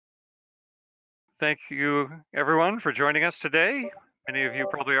Thank you, everyone, for joining us today. Many of you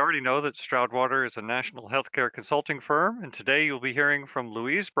probably already know that Stroudwater is a national healthcare consulting firm, and today you'll be hearing from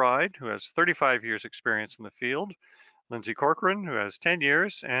Louise Bride, who has 35 years experience in the field, Lindsay Corcoran, who has 10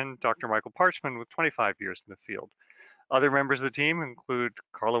 years, and Dr. Michael Parchman with 25 years in the field. Other members of the team include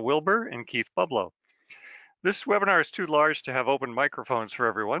Carla Wilbur and Keith Bublow. This webinar is too large to have open microphones for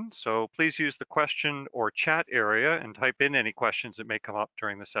everyone, so please use the question or chat area and type in any questions that may come up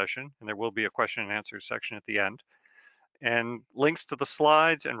during the session, and there will be a question and answer section at the end. And links to the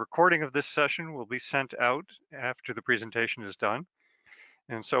slides and recording of this session will be sent out after the presentation is done.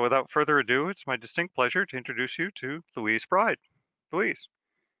 And so without further ado, it's my distinct pleasure to introduce you to Louise Bride. Louise.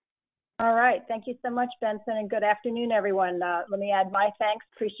 All right, thank you so much, Benson, and good afternoon, everyone. Let me add my thanks.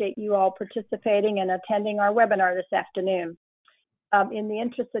 Appreciate you all participating and attending our webinar this afternoon. In the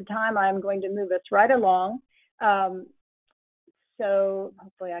interest of time, I'm going to move us right along. So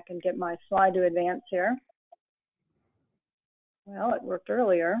hopefully I can get my slide to advance here. Well, it worked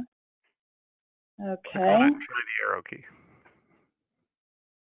earlier. Okay. Try the arrow key.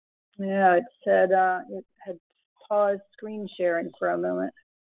 Yeah, it said it had paused screen sharing for a moment.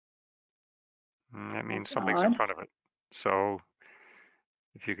 That means something's in front of it. So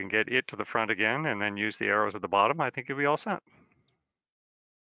if you can get it to the front again and then use the arrows at the bottom, I think you'll be all set.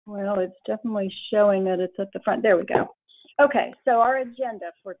 Well, it's definitely showing that it's at the front. There we go. Okay, so our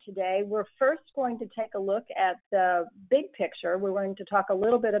agenda for today, we're first going to take a look at the big picture. We're going to talk a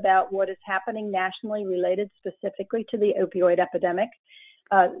little bit about what is happening nationally related specifically to the opioid epidemic.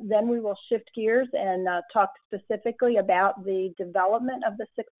 Then we will shift gears and talk specifically about the development of the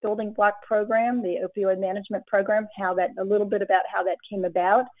 6 building block program, the opioid management program, a little bit about how that came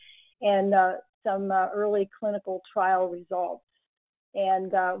about, and some early clinical trial results.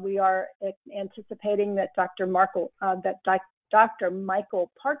 And we are anticipating that Dr. Michael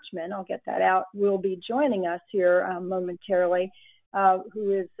Parchman, I'll get that out, will be joining us here momentarily,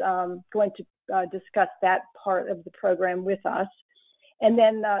 who is going to discuss that part of the program with us. And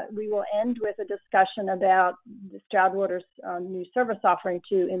then we will end with a discussion about the Stroudwater's new service offering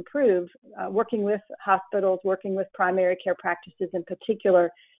to improve, working with hospitals, working with primary care practices in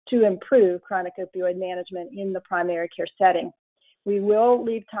particular, to improve chronic opioid management in the primary care setting. We will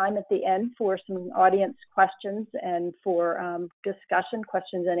leave time at the end for some audience questions and for discussion,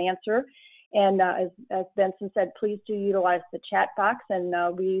 questions and answer. And as Benson said, please do utilize the chat box, and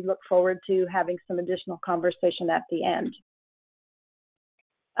we look forward to having some additional conversation at the end.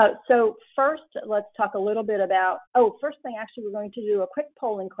 So first, let's talk a little bit about, first thing, actually, we're going to do a quick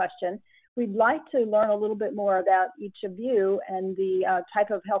polling question. We'd like to learn a little bit more about each of you and the type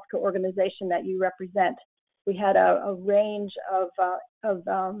of healthcare organization that you represent. We had a range of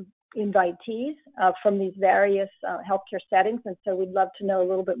invitees from these various healthcare settings, and so we'd love to know a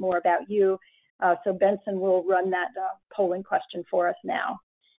little bit more about you. So Benson will run that polling question for us now.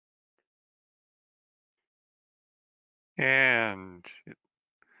 And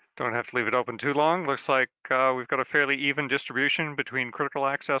don't have to leave it open too long. Looks like we've got a fairly even distribution between critical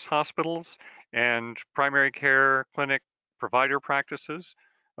access hospitals and primary care clinic provider practices.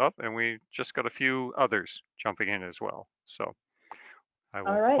 And we just got a few others jumping in as well. So I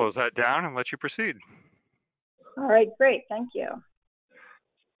will close that down and let you proceed. All right, great, thank you.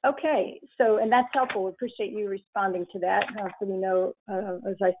 Okay, so, and that's helpful. We appreciate you responding to that, so we know,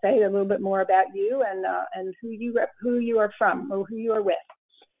 as I say, a little bit more about you and who you are from or who you are with.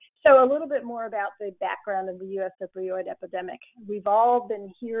 So a little bit more about the background of the U.S. opioid epidemic. We've all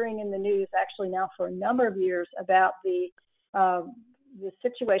been hearing in the news, actually now for a number of years, about the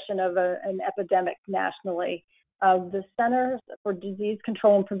situation of an epidemic nationally. The Centers for Disease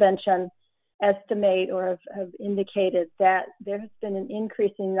Control and Prevention estimate or have indicated that there has been an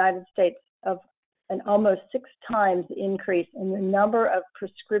increase in the United States of an almost 6 times increase in the number of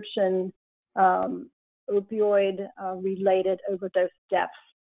prescription opioid related overdose deaths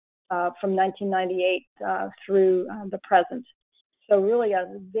from 1998 through the present. So really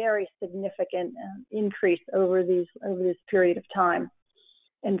a very significant increase over this period of time.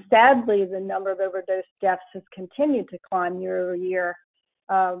 And sadly, the number of overdose deaths has continued to climb year over year.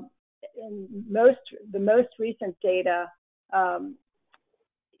 And the most recent data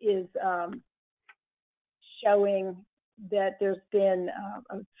is showing that there's been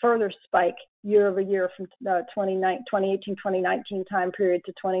a further spike year over year from 2018-2019 time period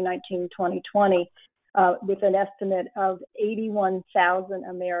to 2019-2020, with an estimate of 81,000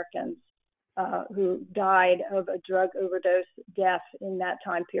 Americans who died of a drug overdose death in that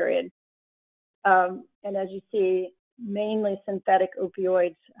time period. And as you see, mainly synthetic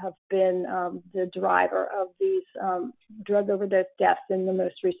opioids have been the driver of these drug overdose deaths in the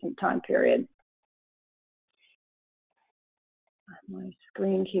most recent time period. My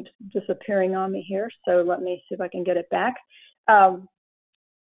screen keeps disappearing on me here, so let me see if I can get it back. A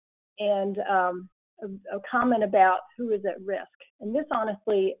comment about who is at risk. And this,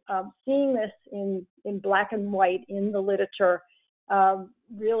 honestly, seeing this in black and white in the literature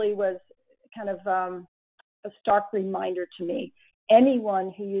really was kind of a stark reminder to me.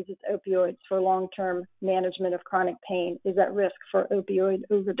 Anyone who uses opioids for long-term management of chronic pain is at risk for opioid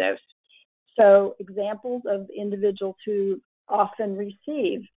overdose. So examples of individuals who often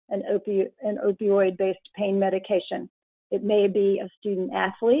receive an opioid-based pain medication. It may be a student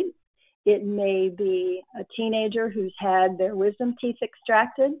athlete. It may be a teenager who's had their wisdom teeth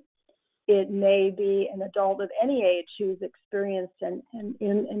extracted. It may be an adult of any age who's experienced an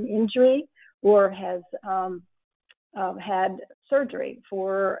injury or has had surgery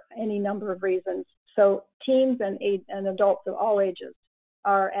for any number of reasons. So teens and adults of all ages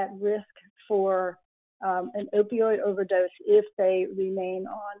are at risk for an opioid overdose if they remain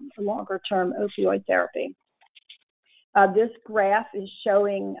on longer-term opioid therapy. This graph is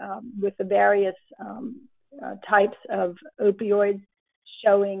showing with the various types of opioids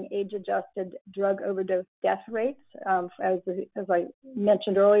showing age-adjusted drug overdose death rates. As I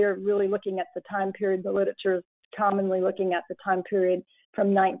mentioned earlier, really looking at the time period, the literature is commonly looking at the time period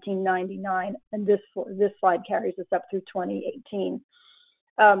from 1999, and this slide carries us up through 2018.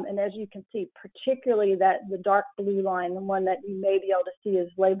 And as you can see, particularly that the dark blue line, the one that you may be able to see is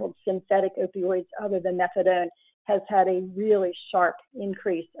labeled synthetic opioids other than methadone, has had a really sharp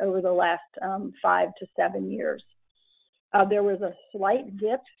increase over the last 5 to 7 years. There was a slight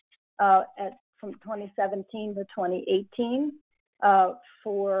dip from 2017 to 2018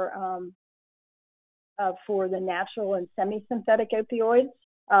 for the natural and semi-synthetic opioids,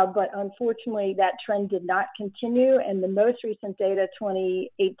 but unfortunately that trend did not continue. And the most recent data,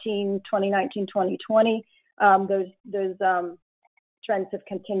 2018, 2019, 2020, those trends have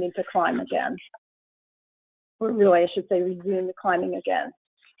continued to climb again. Or really, I should say, resume climbing again.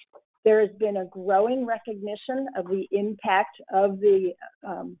 There has been a growing recognition of the impact of the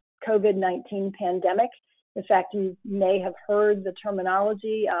COVID-19 pandemic. In fact, you may have heard the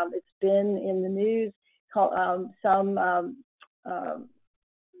terminology. It's been in the news.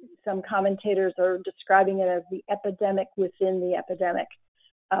 Some commentators are describing it as the epidemic within the epidemic.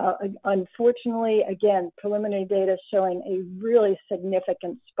 Unfortunately, again, preliminary data showing a really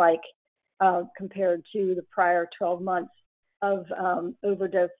significant spike compared to the prior 12 months of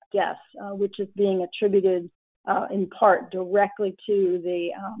overdose deaths, which is being attributed in part directly to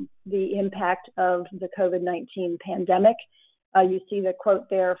the impact of the COVID-19 pandemic. You see the quote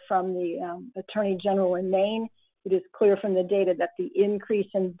there from the Attorney General in Maine. It is clear from the data that the increase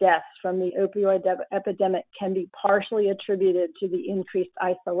in deaths from the opioid epidemic can be partially attributed to the increased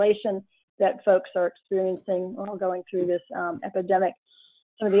isolation that folks are experiencing while going through this epidemic.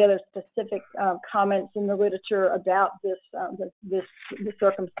 Some of the other specific comments in the literature about the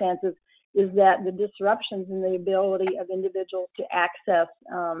circumstances is that the disruptions in the ability of individuals to access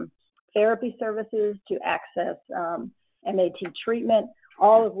therapy services, to access MAT treatment,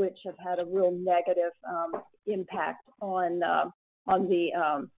 all of which have had a real negative impact on the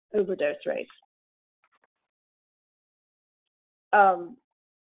overdose rates.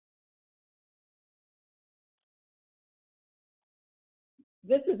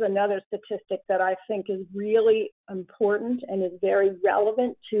 This is another statistic that I think is really important and is very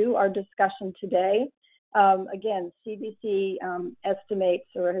relevant to our discussion today. Again, CDC estimates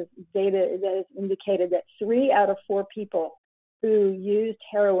or has data that has indicated that 3 out of 4 people who used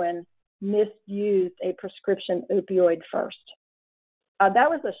heroin misused a prescription opioid first. That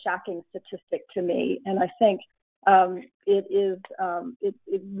was a shocking statistic to me, and I think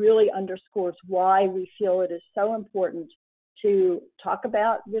it really underscores why we feel it is so important to talk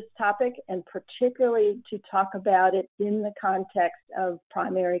about this topic, and particularly to talk about it in the context of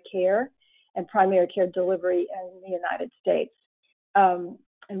primary care and primary care delivery in the United States.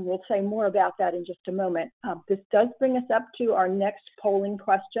 And we'll say more about that in just a moment. This does bring us up to our next polling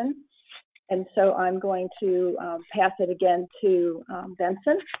question. And so I'm going to pass it again to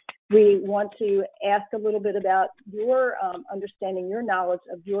Benson. We want to ask a little bit about your understanding, your knowledge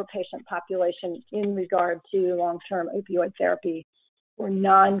of your patient population in regard to long-term opioid therapy for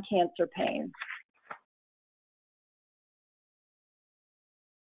non-cancer pain.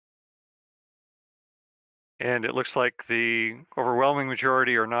 And it looks like the overwhelming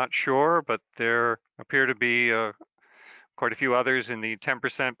majority are not sure, but there appear to be quite a few others in the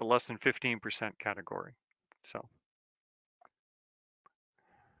 10% but less than 15% category. So.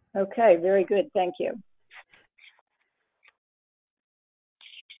 Okay, very good. Thank you.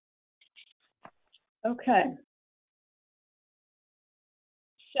 Okay.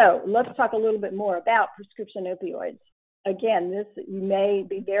 So let's talk a little bit more about prescription opioids. Again, you may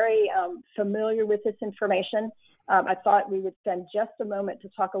be very familiar with this information. I thought we would spend just a moment to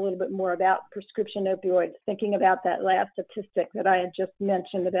talk a little bit more about prescription opioids, thinking about that last statistic that I had just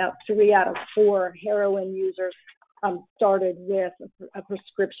mentioned, about 3 out of 4 heroin users started with a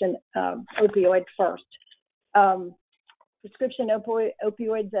prescription opioid first. Prescription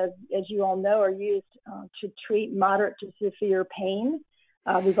opioids, as you all know, are used to treat moderate to severe pain.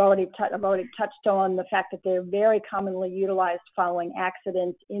 I've already touched on the fact that they're very commonly utilized following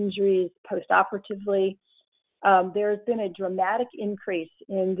accidents, injuries, postoperatively. There's been a dramatic increase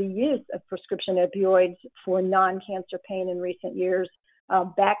in the use of prescription opioids for non-cancer pain in recent years.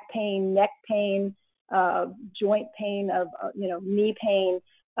 Back pain, neck pain, joint pain, knee pain,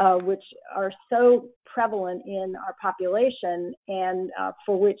 which are so prevalent in our population, and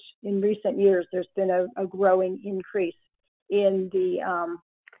for which in recent years there's been a growing increase in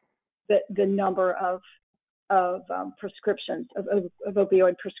the number of prescriptions, of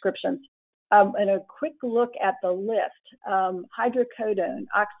opioid prescriptions. And a quick look at the list: hydrocodone,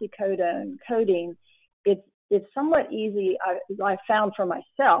 oxycodone, codeine. It's somewhat easy, I found for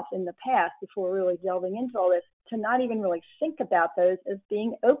myself in the past, before really delving into all this, to not even really think about those as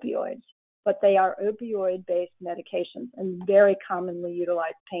being opioids, but they are opioid-based medications and very commonly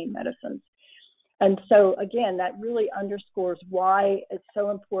utilized pain medicines. And so, again, that really underscores why it's so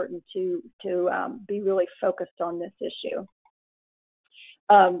important to be really focused on this issue.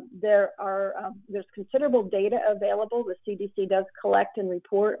 There's considerable data available. The CDC does collect and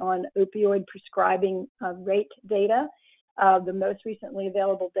report on opioid prescribing rate data. The most recently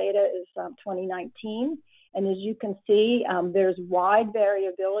available data is 2019. And as you can see, there's wide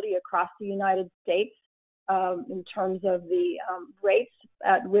variability across the United States in terms of the rates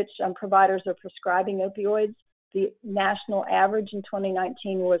at which providers are prescribing opioids. The national average in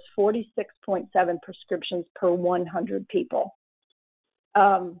 2019 was 46.7 prescriptions per 100 people.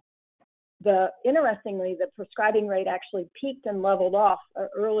 Interestingly, the prescribing rate actually peaked and leveled off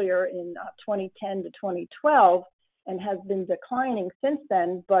earlier in 2010 to 2012 and has been declining since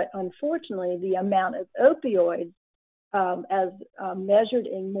then. But unfortunately, the amount of opioids as measured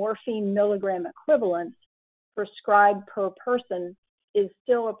in morphine milligram equivalents prescribed per person is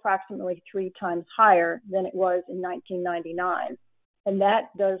still approximately 3 times higher than it was in 1999. And that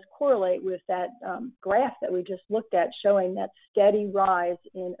does correlate with that graph that we just looked at, showing that steady rise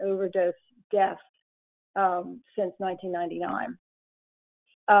in overdose deaths since 1999.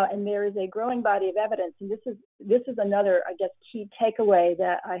 And there is a growing body of evidence, and this is another, I guess, key takeaway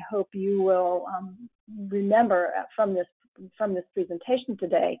that I hope you will remember from this presentation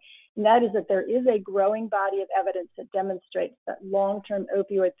today, and that is that there is a growing body of evidence that demonstrates that long-term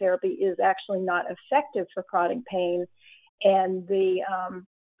opioid therapy is actually not effective for chronic pain. And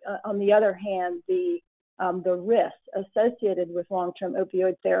on the other hand, the risks associated with long-term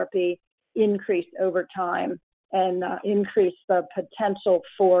opioid therapy increase over time and increase the potential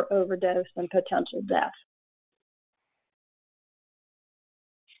for overdose and potential death.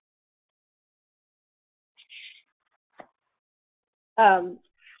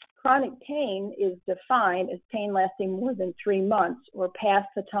 Chronic pain is defined as pain lasting more than 3 months or past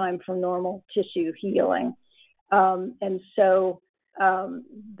the time for normal tissue healing. And so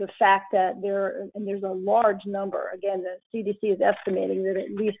the fact that there's a large number, again, the CDC is estimating that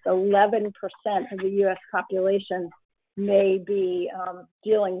at least 11% of the U.S. population may be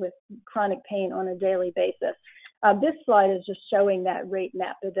dealing with chronic pain on a daily basis. This slide is just showing that rate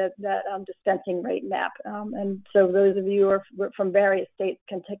map, that dispensing rate map. And so those of you who are from various states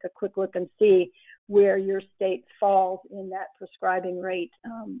can take a quick look and see where your state falls in that prescribing rate,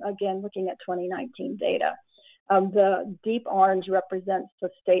 again, looking at 2019 data. The deep orange represents the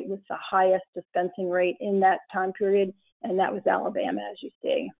state with the highest dispensing rate in that time period, and that was Alabama, as you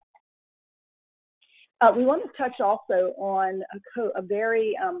see. We want to touch also on a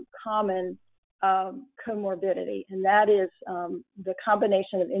very common comorbidity, and that is the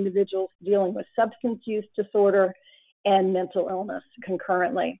combination of individuals dealing with substance use disorder and mental illness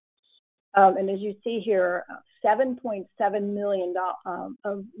concurrently. And as you see here, 7.7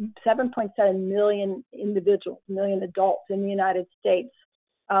 million individuals, million adults in the United States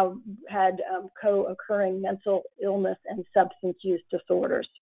had co-occurring mental illness and substance use disorders.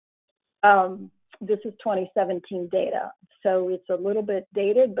 This is 2017 data, so it's a little bit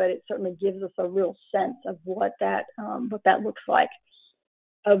dated, but it certainly gives us a real sense of what that looks like.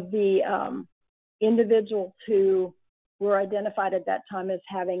 Of the individuals who were identified at that time as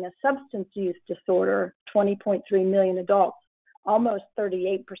having a substance use disorder, 20.3 million adults, almost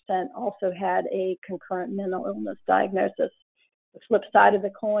 38% also had a concurrent mental illness diagnosis. The flip side of the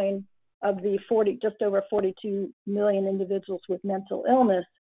coin, of the just over 42 million individuals with mental illness,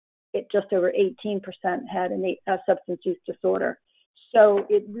 just over 18% had a substance use disorder. So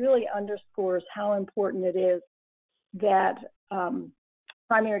it really underscores how important it is that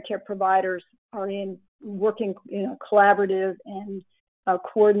primary care providers are working in a collaborative and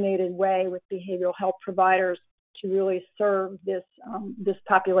coordinated way with behavioral health providers to really serve this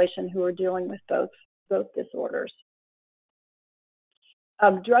population who are dealing with both disorders.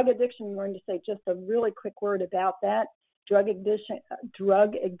 Drug addiction, we're going to say just a really quick word about that. Drug addiction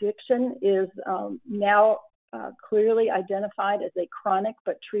is now clearly identified as a chronic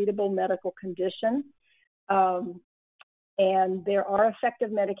but treatable medical condition. And there are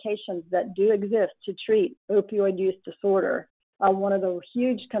effective medications that do exist to treat opioid use disorder. One of the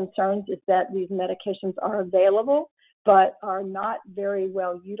huge concerns is that these medications are available, but are not very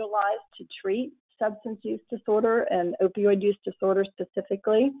well utilized to treat substance use disorder and opioid use disorder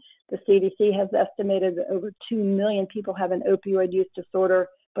specifically. The CDC has estimated that over 2 million people have an opioid use disorder,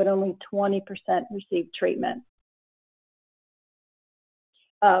 but only 20% receive treatment.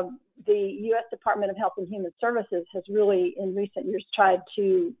 The U.S. Department of Health and Human Services has really, in recent years, tried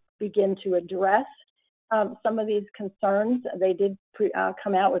to begin to address some of these concerns. They did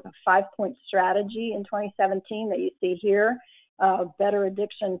come out with a 5-point strategy in 2017 that you see here. Better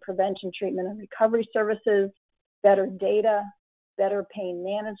addiction prevention, treatment, and recovery services, better data, better pain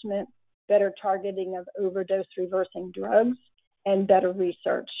management, better targeting of overdose reversing drugs, and better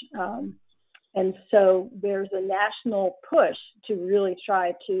research. And so there's a national push to really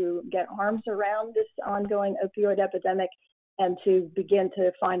try to get arms around this ongoing opioid epidemic and to begin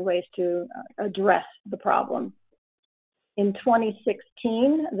to find ways to address the problem. In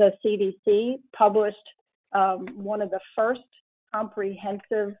 2016, the CDC published one of the first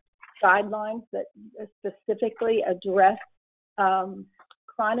comprehensive guidelines that specifically address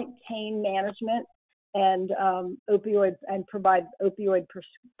chronic pain management and opioids and provide opioid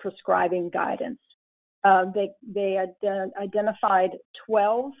prescribing guidance. They identified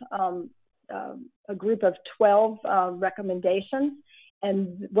 12, a group of 12 recommendations,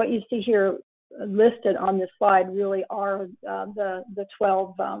 and what you see here listed on this slide really are the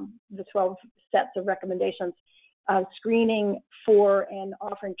 12 sets of recommendations. Screening for and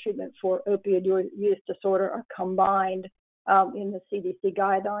offering treatment for opioid use disorder are combined in the CDC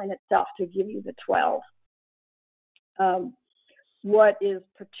guideline itself to give you the 12. What is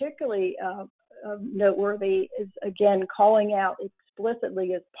particularly noteworthy is, again, calling out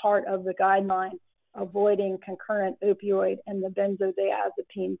explicitly as part of the guideline avoiding concurrent opioid and the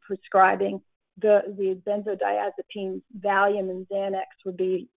benzodiazepine prescribing. The benzodiazepines, Valium and Xanax, would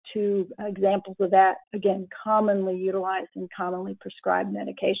be two examples of that. Again, commonly utilized and commonly prescribed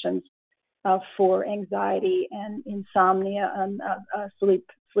medications for anxiety and insomnia and sleep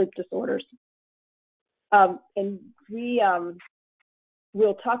disorders. And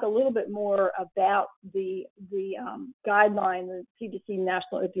we'll talk a little bit more about the guideline, the CDC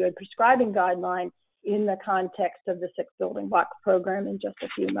National Opioid Prescribing Guideline, in the context of the 6 building block program in just a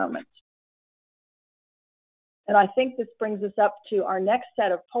few moments. And I think this brings us up to our next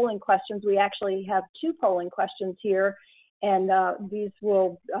set of polling questions. We actually have 2 polling questions here, and these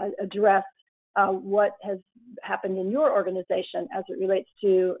will address what has happened in your organization as it relates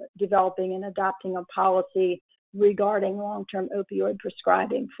to developing and adopting a policy regarding long-term opioid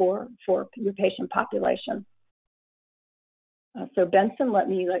prescribing for your patient population. So Benson, let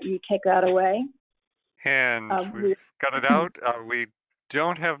you take that away. And we've got it out. We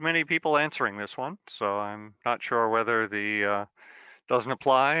don't have many people answering this one, so I'm not sure whether the doesn't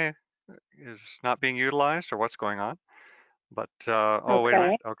apply is not being utilized or what's going on. But oh, wait a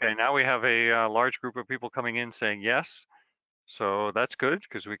minute. Okay, now we have a large group of people coming in saying yes. So that's good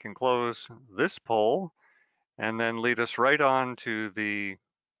because we can close this poll and then lead us right on to the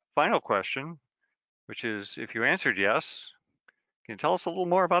final question, which is, if you answered yes, can you tell us a little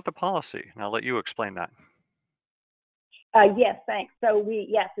more about the policy? And I'll let you explain that. Yes, thanks. So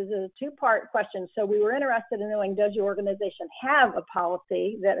this is a 2-part question. So we were interested in knowing, does your organization have a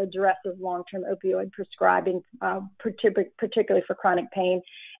policy that addresses long-term opioid prescribing, particularly for chronic pain?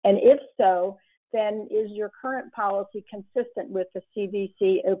 And if so, then is your current policy consistent with the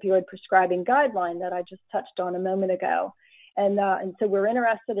CDC opioid prescribing guideline that I just touched on a moment ago? And so we're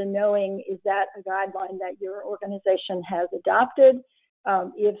interested in knowing, is that a guideline that your organization has adopted?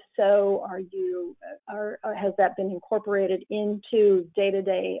 If so, has that been incorporated into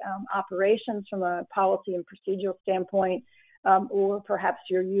day-to-day operations from a policy and procedural standpoint, or perhaps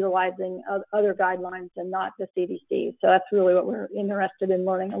you're utilizing other guidelines and not the CDC? So that's really what we're interested in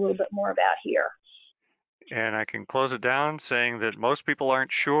learning a little bit more about here. And I can close it down saying that most people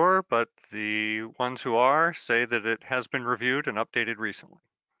aren't sure, but the ones who are say that it has been reviewed and updated recently.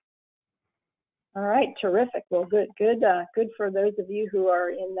 All right, terrific. Well, good for those of you who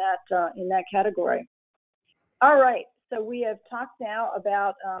are in that category. All right, so we have talked now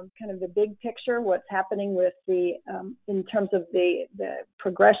about kind of the big picture, what's happening with in terms of the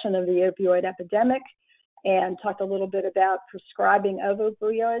progression of the opioid epidemic, and talked a little bit about prescribing of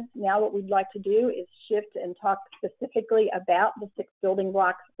opioids. Now what we'd like to do is shift and talk specifically about the 6 building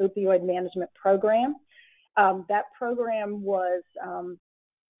blocks opioid management program. That program was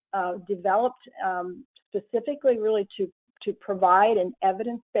developed specifically really to provide an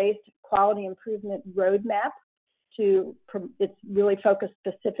evidence-based quality improvement roadmap. It's really focused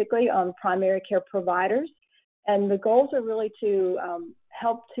specifically on primary care providers. And the goals are really to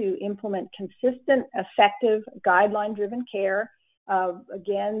help to implement consistent, effective, guideline-driven care.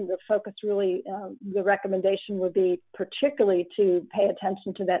 Again, the focus really, the recommendation would be particularly to pay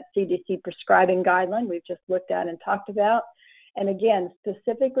attention to that CDC prescribing guideline we've just looked at and talked about. And again,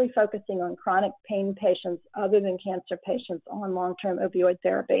 specifically focusing on chronic pain patients other than cancer patients on long-term opioid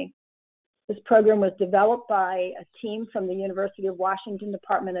therapy. This program was developed by a team from the University of Washington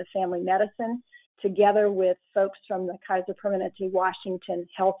Department of Family Medicine, together with folks from the Kaiser Permanente Washington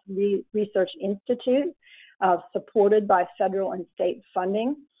Health Research Institute, supported by federal and state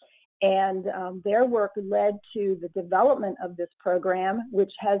funding. And their work led to the development of this program,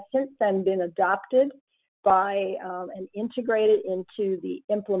 which has since then been adopted by and integrated into the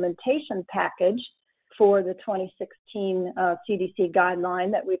implementation package for the 2016 CDC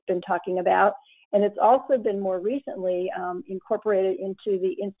guideline that we've been talking about. And it's also been more recently incorporated into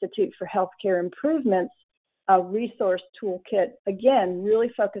the Institute for Healthcare Improvements resource toolkit, again, really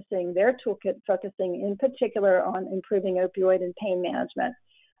focusing in particular on improving opioid and pain management.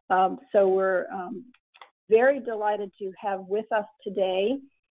 So we're very delighted to have with us today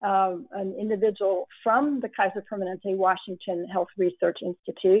an individual from the Kaiser Permanente Washington Health Research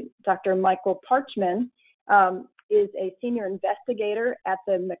Institute. Dr. Michael Parchman is a senior investigator at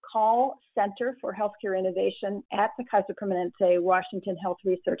the McCall Center for Healthcare Innovation at the Kaiser Permanente Washington Health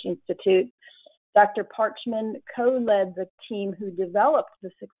Research Institute. Dr. Parchman co-led the team who developed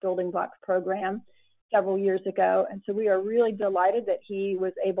the 6 building blocks program several years ago. And so we are really delighted that he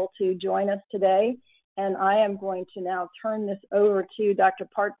was able to join us today. And I am going to now turn this over to Dr.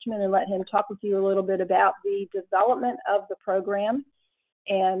 Parchman and let him talk with you a little bit about the development of the program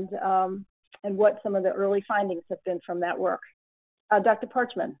and what some of the early findings have been from that work. Dr.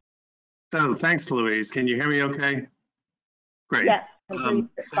 Parchman. So thanks, Louise. Can you hear me okay? Great. Yes, fine,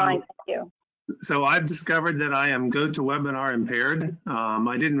 thank you. So I've discovered that I am GoToWebinar impaired.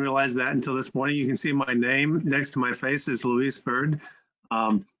 I didn't realize that until this morning. You can see my name next to my face is Louise Bird.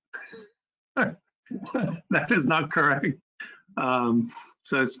 That is not correct.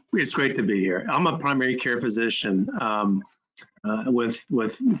 So it's great to be here. I'm a primary care physician with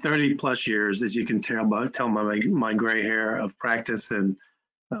 30 plus years, as you can tell by my gray hair of practice and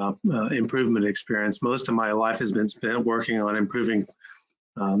improvement experience. Most of my life has been spent working on improving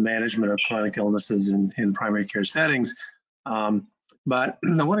management of chronic illnesses in primary care settings. But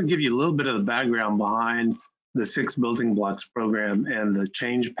I want to give you a little bit of the background behind the 6 building blocks program and the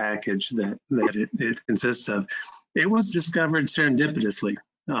change package that it consists of. It was discovered serendipitously.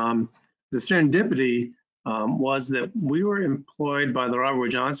 The serendipity was that we were employed by the Robert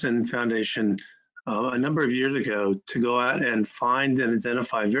Johnson Foundation a number of years ago to go out and find and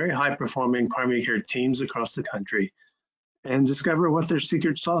identify very high-performing primary care teams across the country and discover what their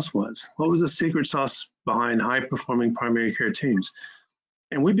secret sauce was. What was the secret sauce behind high-performing primary care teams?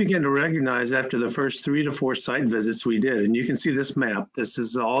 And we began to recognize after the first 3 to 4 site visits we did, and you can see this map. This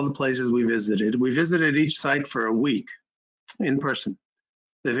is all the places we visited. We visited each site for a week in person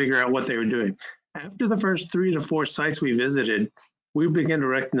to figure out what they were doing. After the first 3 to 4 sites we visited, we began to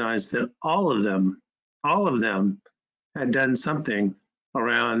recognize that all of them had done something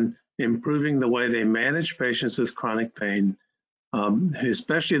around improving the way they manage patients with chronic pain,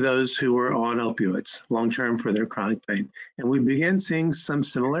 especially those who were on opioids long-term for their chronic pain. And we began seeing some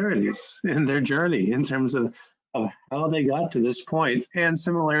similarities in their journey in terms of how they got to this point, and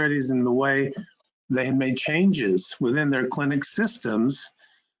similarities in the way they had made changes within their clinic systems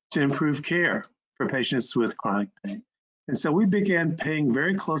to improve care for patients with chronic pain. And so we began paying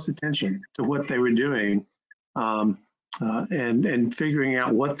very close attention to what they were doing and figuring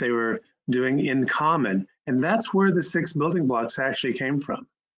out what they were doing in common. And that's where the 6 building blocks actually came from.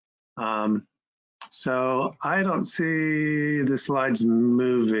 So I don't see the slides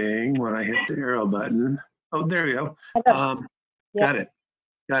moving when I hit the arrow button. Oh, there we go. Got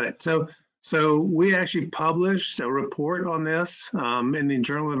it. So So we actually published a report on this in the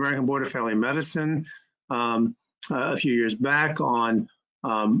Journal of the American Board of Family Medicine um, a few years back on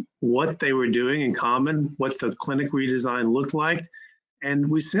what they were doing in common, what the clinic redesign looked like. And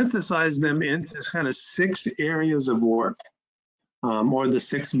we synthesized them into kind of 6 areas of work, or the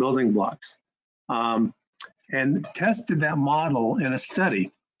 6 building blocks, and tested that model in a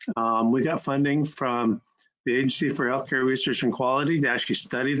study. We got funding from the Agency for Healthcare Research and Quality to actually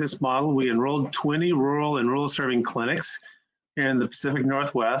study this model. We enrolled 20 rural and rural serving clinics here in the Pacific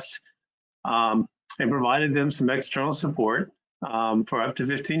Northwest, and provided them some external support for up to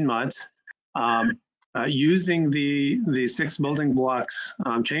 15 months using the 6 building blocks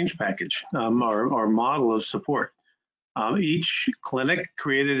change package or model of support. Each clinic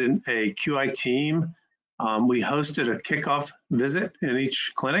created a QI team. We hosted a kickoff visit in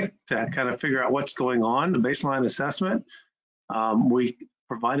each clinic to kind of figure out what's going on, the baseline assessment. We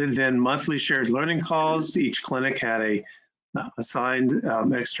provided then monthly shared learning calls. Each clinic had a assigned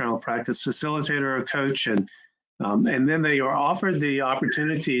external practice facilitator or coach, and then they are offered the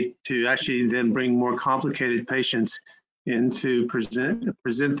opportunity to actually then bring more complicated patients in to present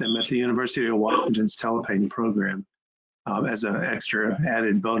them at the University of Washington's telepain program as an extra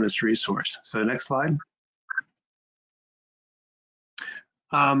added bonus resource. So next slide.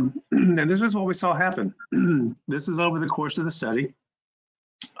 And this is what we saw happen. This is over the course of the study.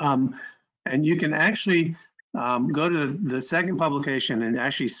 And you can actually go to the second publication and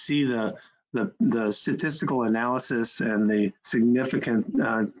actually see the statistical analysis and the significant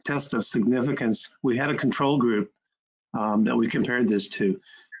test of significance. We had a control group that we compared this to.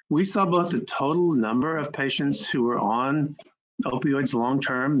 We saw both the total number of patients who were on opioids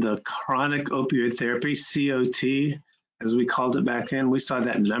long-term, the chronic opioid therapy, COT, as we called it back then. We saw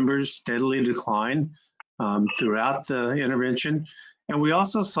that numbers steadily decline throughout the intervention. And we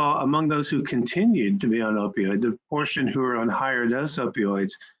also saw among those who continued to be on opioid, the portion who were on higher dose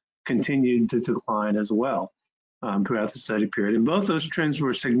opioids continued to decline as well throughout the study period. And both those trends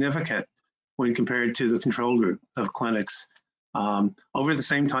were significant when compared to the control group of clinics over the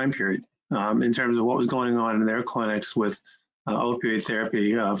same time period in terms of what was going on in their clinics with opioid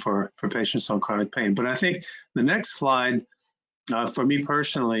therapy for patients on chronic pain. But I think the next slide, for me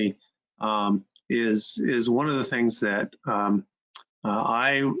personally, is one of the things that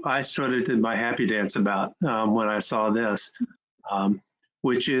I sort of did my happy dance about when I saw this,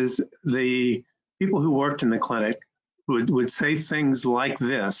 which is the people who worked in the clinic would say things like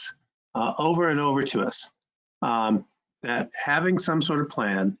this over and over to us, that having some sort of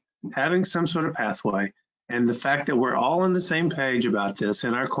plan, having some sort of pathway, and the fact that we're all on the same page about this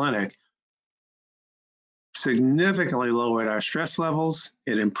in our clinic significantly lowered our stress levels.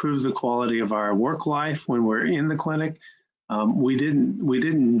 It improves the quality of our work life when we're in the clinic. We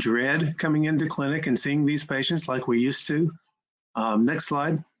didn't dread coming into clinic and seeing these patients like we used to. Next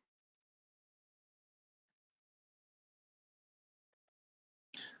slide.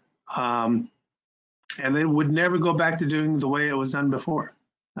 And they would never go back to doing the way it was done before.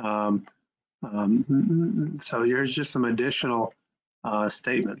 So here's just some additional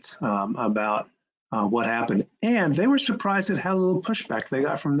statements about what happened. And they were surprised at how little pushback they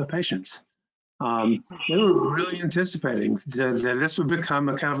got from the patients. They were really anticipating that this would become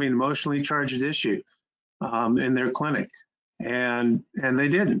a kind of an emotionally charged issue in their clinic, and they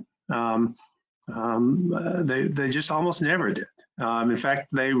didn't. They just almost never did. In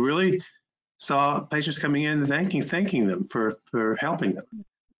fact, they really saw patients coming in and thanking them for helping them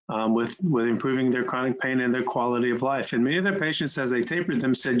with improving their chronic pain and their quality of life. And many of their patients, as they tapered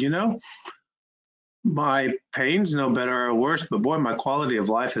them, said, you know, my pain's no better or worse, but boy, my quality of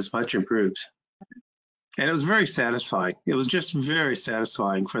life has much improved. And it was very satisfying. It was just very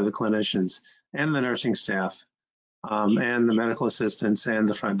satisfying for the clinicians and the nursing staff and the medical assistants and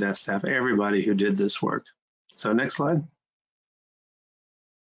the front desk staff, everybody who did this work. So next slide.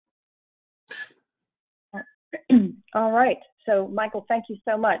 All right. So Michael, thank you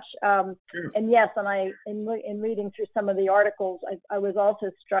so much. Sure. And yes, and in reading through some of the articles, I was also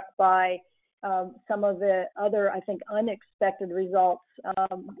struck by some of the other, I think, unexpected results,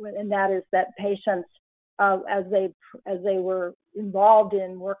 and that is that patients, as they were involved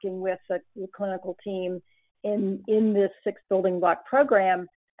in working with the clinical team in this 6 building block program,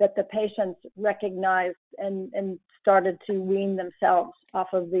 that the patients recognized and started to wean themselves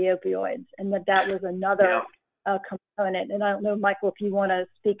off of the opioids, and that was another component. And I don't know, Michael, if you want to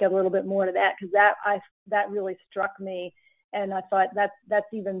speak a little bit more to that, because that really struck me And I thought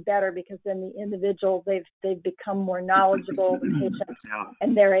that's even better, because then the individuals, they've become more knowledgeable, the patient, Yeah.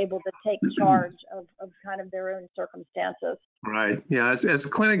 and they're able to take charge of kind of their own circumstances. Right. Yeah. As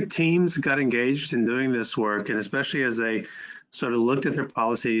clinic teams got engaged in doing this work, and especially as they sort of looked at their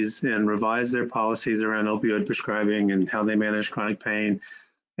policies and revised their policies around opioid prescribing and how they manage chronic pain,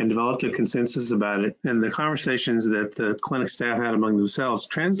 and developed a consensus about it, and the conversations that the clinic staff had among themselves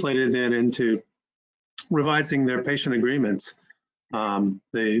translated then into revising their patient agreements.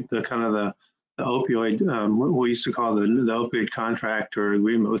 The kind of the opioid, what we used to call the opioid contract or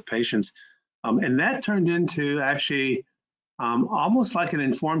agreement with patients, and that turned into actually almost like an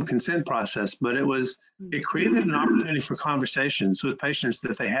informed consent process, but it created an opportunity for conversations with patients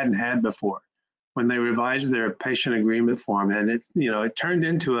that they hadn't had before when they revised their patient agreement form, and it turned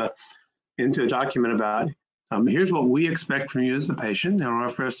into a document about here's what we expect from you as the patient in order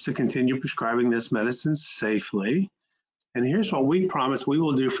for us to continue prescribing this medicine safely, and here's what we promise we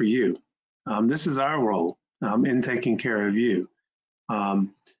will do for you. This is our role in taking care of you.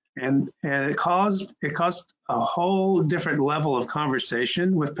 And it caused a whole different level of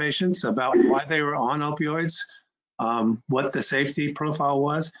conversation with patients about why they were on opioids, what the safety profile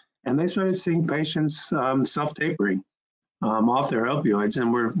was, and they started seeing patients self-tapering off their opioids,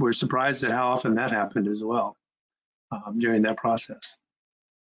 and we're surprised at how often that happened as well during that process.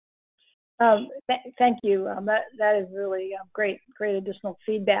 Thank you. That is really great additional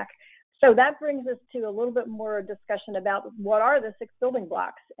feedback. So that brings us to a little bit more discussion about what are the 6 building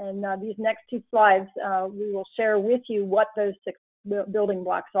blocks. And these next 2 slides, we will share with you what those 6 building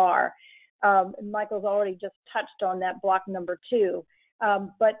blocks are. Michael's already just touched on that block number 2.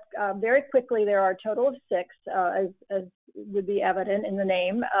 But very quickly, there are a total of 6, as would be evident in the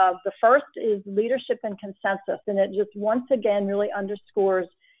name. The first is leadership and consensus, and it just once again really underscores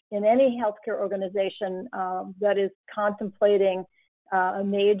in any healthcare organization that is contemplating a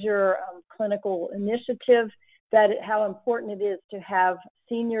major clinical initiative, how important it is to have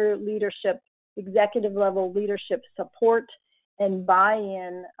senior leadership, executive level leadership support and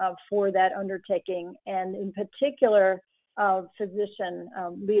buy-in for that undertaking, and in particular, physician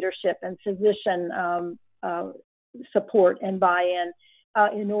leadership and physician support and buy-in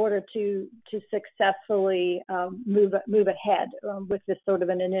in order to successfully move ahead with this sort of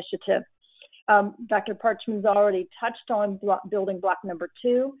an initiative. Dr. Parchman's already touched on building block number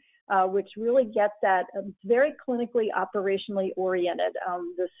 2, which really gets at very clinically, operationally oriented,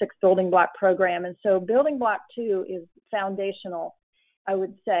 the 6 building block program. And so building block 2 is foundational, I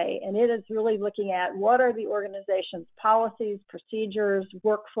would say, and it is really looking at what are the organization's policies, procedures,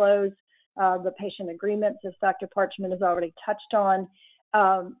 workflows, the patient agreements, as Dr. Parchman has already touched on,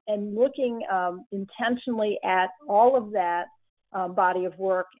 and looking intentionally at all of that body of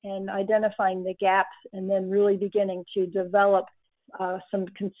work and identifying the gaps, and then really beginning to develop some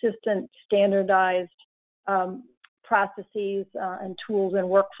consistent, standardized processes and tools and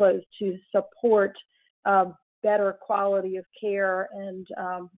workflows to support better quality of care and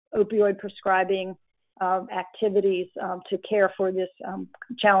opioid prescribing activities to care for this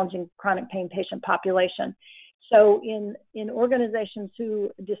challenging chronic pain patient population. So in organizations who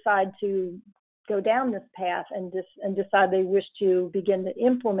decide to go down this path and decide they wish to begin to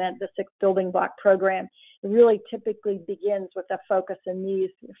implement the 6 building block program, it really typically begins with a focus in these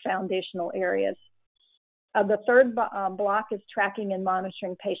foundational areas. The third block is tracking and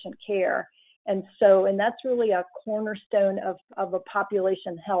monitoring patient care. And that's really a cornerstone of a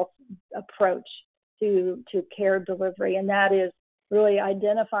population health approach to care delivery. And that is really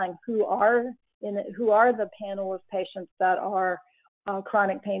identifying who are the panel of patients that are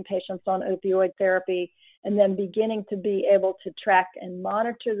chronic pain patients on opioid therapy, and then beginning to be able to track and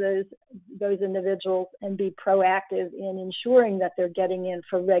monitor those individuals and be proactive in ensuring that they're getting in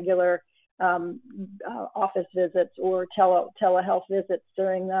for regular office visits or telehealth visits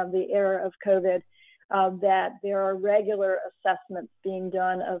during the era of COVID, that there are regular assessments being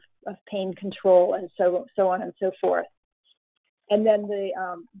done of pain control and so on and so forth. And then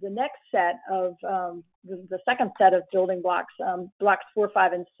the next set of the second set of building blocks, blocks 4,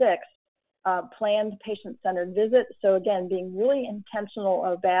 5, and 6, planned patient-centered visits. So again, being really intentional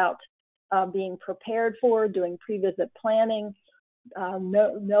about being prepared for, doing pre-visit planning,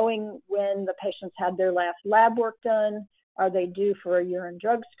 knowing when the patients had their last lab work done, are they due for a urine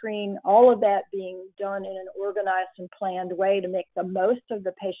drug screen, all of that being done in an organized and planned way to make the most of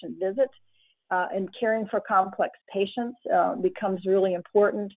the patient visit. And caring for complex patients becomes really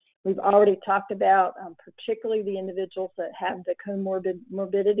important. We've already talked about particularly the individuals that have the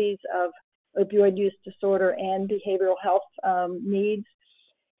comorbidities of opioid use disorder and behavioral health needs.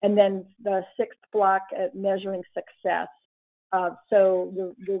 And then the 6th block at measuring success.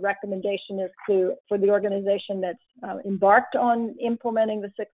 So the recommendation is for the organization that's embarked on implementing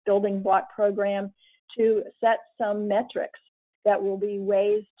the 6 building block program to set some metrics that will be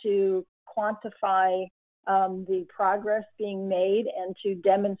ways to quantify the progress being made and to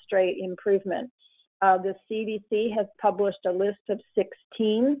demonstrate improvement. The CDC has published a list of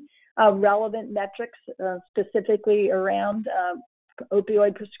 16 relevant metrics specifically around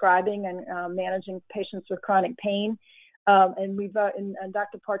opioid prescribing and managing patients with chronic pain. And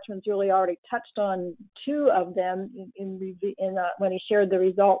Dr. Parchman's really already touched on 2 of them when he shared the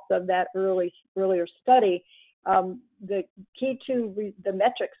results of that earlier study. The key to the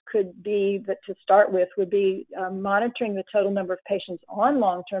metrics could be that to start with would be monitoring the total number of patients on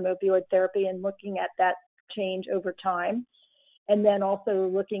long-term opioid therapy and looking at that change over time. And then also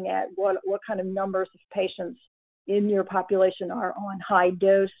looking at what kind of numbers of patients in your population are on high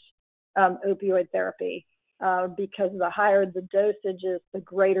dose opioid therapy. Because the higher the dosage is, the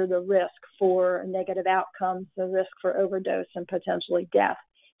greater the risk for negative outcomes, the risk for overdose and potentially death.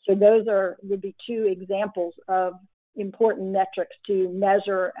 So those would be 2 examples of important metrics to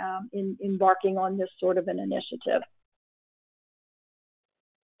measure in embarking on this sort of an initiative.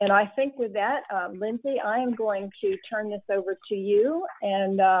 And I think with that, Lindsay, I am going to turn this over to you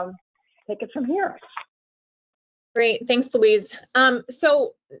and take it from here. Great, thanks, Louise.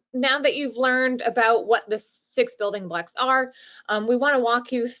 So now that you've learned about what the 6 building blocks are, we want to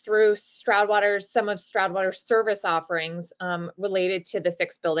walk you through some of Stroudwater's service offerings related to the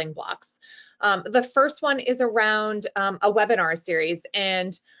 6 building blocks. The first one is around a webinar series,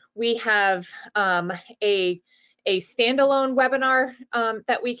 and we have a standalone webinar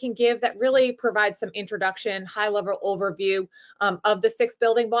that we can give that really provides some introduction, high-level overview of the 6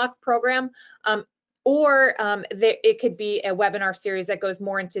 building blocks program. Or it could be a webinar series that goes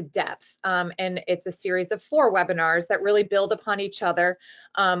more into depth, and it's a series of 4 webinars that really build upon each other,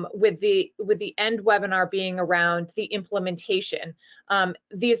 with the end webinar being around the implementation.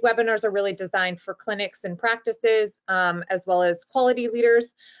 These webinars are really designed for clinics and practices, as well as quality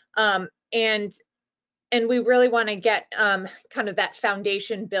leaders, and we really want to get kind of that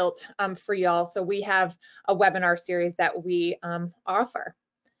foundation built for y'all. So we have a webinar series that we offer.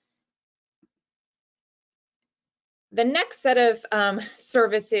 The next set of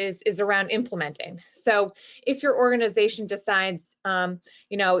services is around implementing. So if your organization decides,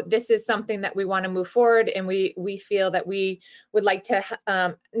 this is something that we want to move forward and we feel that we would like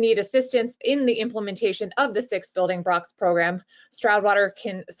to need assistance in the implementation of the 6 building blocks program, Stroudwater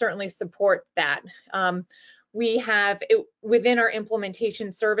can certainly support that. We have, within our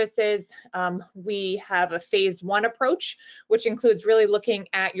implementation services, we have a phase 1 approach, which includes really looking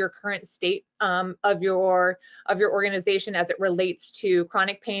at your current state of your organization as it relates to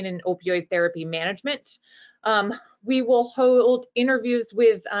chronic pain and opioid therapy management. We will hold interviews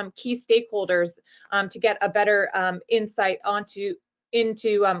with key stakeholders to get a better insight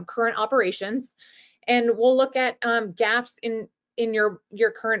into current operations, and we'll look at gaps in your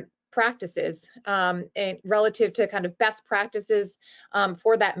current practices and relative to kind of best practices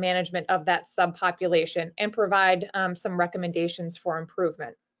for that management of that subpopulation, and provide some recommendations for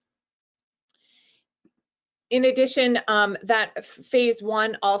improvement. In addition, that phase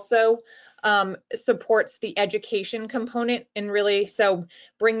 1 also supports the education component, and really so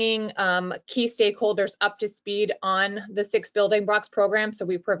bringing key stakeholders up to speed on the 6 building blocks program. So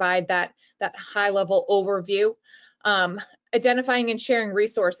we provide that high level overview. Identifying and sharing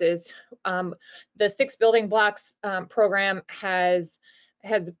resources. The 6 building blocks program has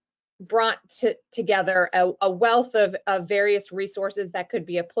brought together a wealth of various resources that could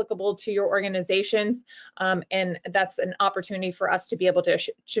be applicable to your organizations, and that's an opportunity for us to be able to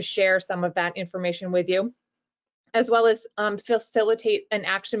share some of that information with you, as well as facilitate an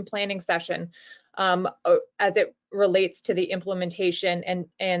action planning session as it relates to the implementation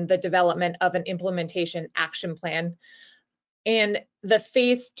and the development of an implementation action plan. And the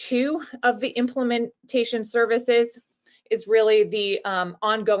phase 2 of the implementation services is really the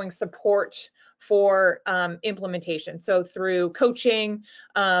ongoing support for implementation. So through coaching,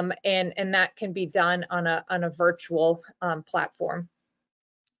 and that can be done on a virtual platform.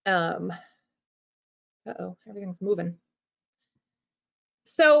 Everything's moving.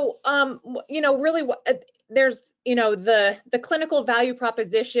 So, really there's, the clinical value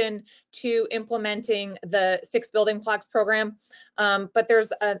proposition to implementing the 6 building blocks program, but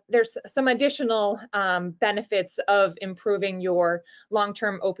there's some additional benefits of improving your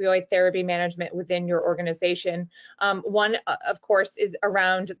long-term opioid therapy management within your organization. One, of course, is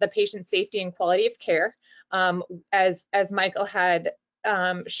around the patient safety and quality of care. As Michael had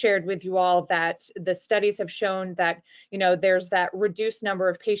shared with you all that the studies have shown that, there's that reduced number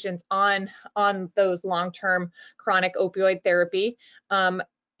of patients on those long-term chronic opioid therapy,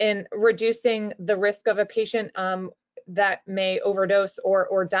 and reducing the risk of a patient that may overdose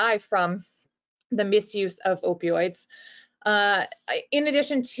or die from the misuse of opioids. In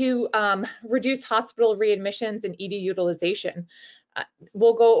addition to reduced hospital readmissions and ED utilization.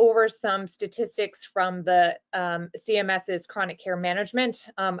 We'll go over some statistics from the CMS's chronic care management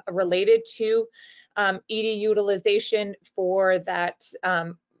related to ED utilization for that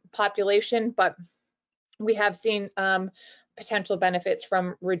population, but we have seen potential benefits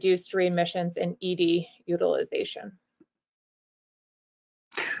from reduced readmissions and ED utilization.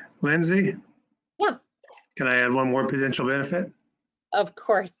 Lindsay? Yeah. Can I add one more potential benefit? Of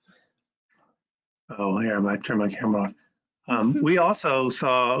course. Oh, here, I might turn my camera off. We also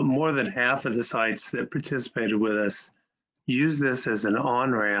saw more than half of the sites that participated with us use this as an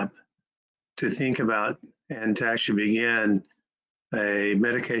on-ramp to think about and to actually begin a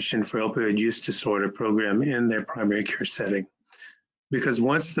medication for opioid use disorder program in their primary care setting. Because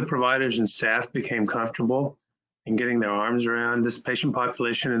once the providers and staff became comfortable in getting their arms around this patient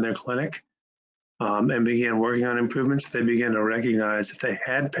population in their clinic and began working on improvements, they began to recognize that they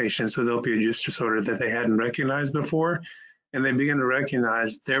had patients with opioid use disorder that they hadn't recognized before. And they begin to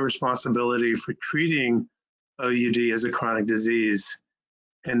recognize their responsibility for treating OUD as a chronic disease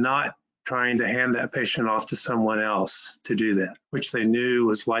and not trying to hand that patient off to someone else to do that, which they knew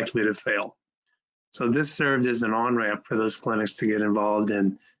was likely to fail. So this served as an on-ramp for those clinics to get involved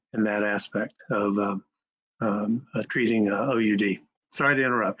in that aspect of treating OUD. Sorry to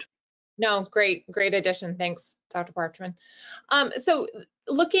interrupt. No, great addition. Thanks, Dr. Parchman. So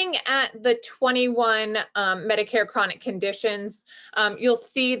looking at the 21 Medicare chronic conditions, you'll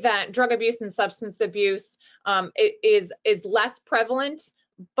see that drug abuse and substance abuse is less prevalent,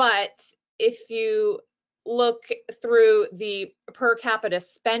 but if you look through the per capita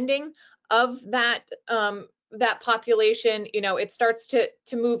spending of that population, it starts to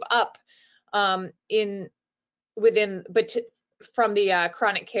move up from the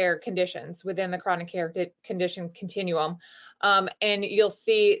chronic care conditions within the chronic care condition continuum. And you'll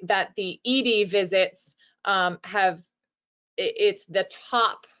see that the ED visits it's the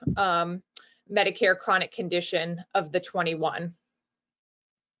top Medicare chronic condition of the 21.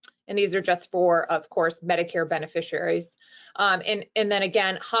 And these are just for, of course, Medicare beneficiaries. And then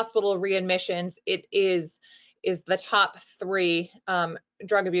again, hospital readmissions, it is the top 3,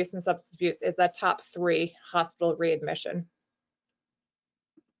 drug abuse and substance abuse is the top 3 hospital readmission.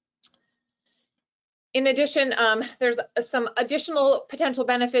 In addition, there's some additional potential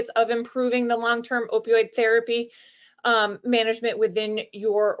benefits of improving the long-term opioid therapy management within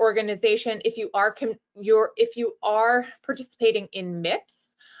your organization. If you are participating in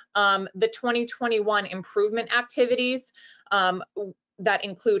MIPS, the 2021 improvement activities that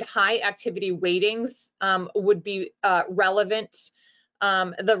include high activity weightings would be relevant.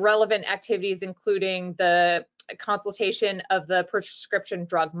 The relevant activities including the consultation of the prescription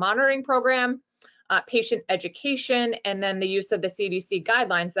drug monitoring program, patient education, and then the use of the CDC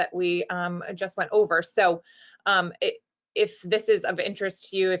guidelines that we just went over. So if this is of interest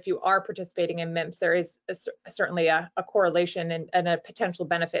to you, if you are participating in MIMS, there is certainly a correlation and a potential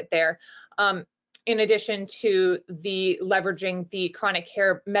benefit there. In addition to the leveraging the chronic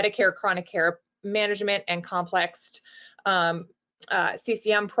care, Medicare chronic care management and complex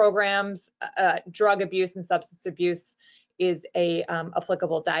CCM programs, drug abuse and substance abuse is a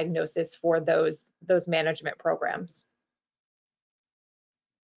applicable diagnosis for those management programs.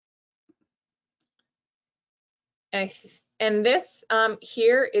 And this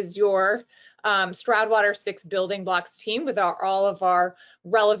here is your Stroudwater 6 building blocks team with all of our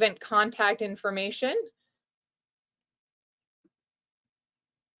relevant contact information.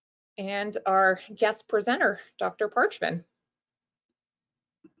 And our guest presenter, Dr. Parchman.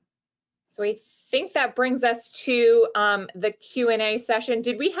 So I think that brings us to the Q&A session.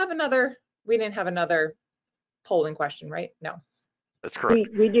 Did we have another? We didn't have another polling question, right? No. That's correct.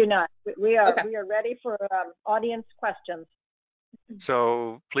 We do not. We are ready for audience questions.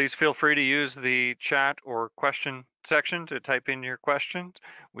 So please feel free to use the chat or question section to type in your questions.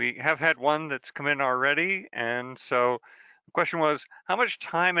 We have had one that's come in already, and so the question was, how much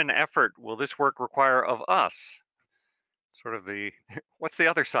time and effort will this work require of us? Sort of the, what's the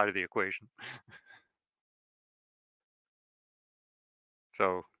other side of the equation?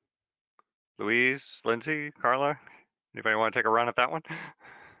 So, Louise, Lindsay, Carla, anybody want to take a run at that one?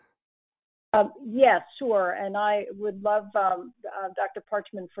 Yes, sure. And I would love, Dr.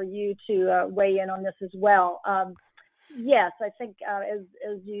 Parchman, for you to weigh in on this as well. Yes, I think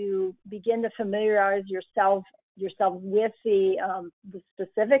as you begin to familiarize yourself with the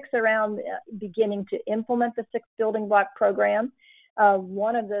specifics around beginning to implement the 6 building block program,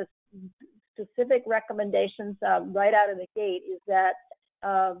 one of the specific recommendations right out of the gate is that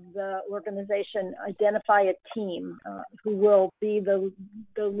the organization identify a team who will be the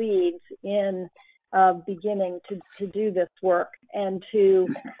leads in beginning to do this work, and to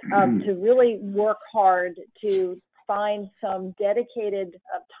really work hard to find some dedicated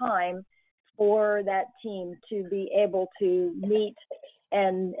time for that team to be able to meet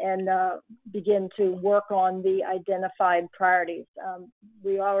and begin to work on the identified priorities.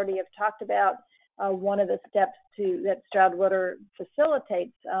 We already have talked about one of the steps that Stroudwater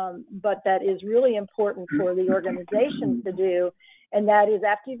facilitates, but that is really important for the organization to do, and that is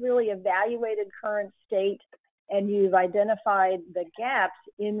after you've really evaluated current state and you've identified the gaps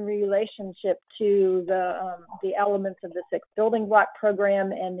in relationship to the elements of the 6 building block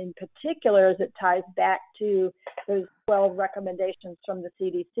program, and in particular as it ties back to those 12 recommendations from the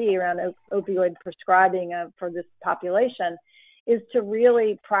CDC around opioid prescribing for this population, is to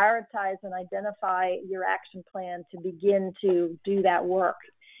really prioritize and identify your action plan to begin to do that work.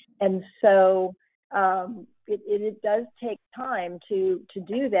 And so it does take time to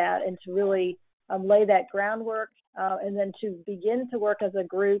do that and to really lay that groundwork, and then to begin to work as a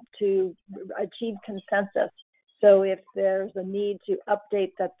group to achieve consensus. So if there's a need to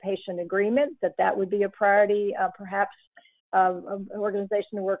update the patient agreement, that would be a priority. Perhaps an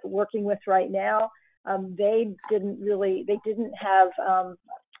organization we're working with right now, they didn't have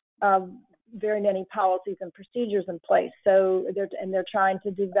very many policies and procedures in place. So they're trying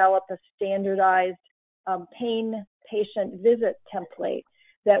to develop a standardized pain patient visit template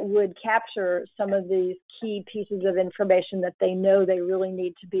that would capture some of these key pieces of information that they know they really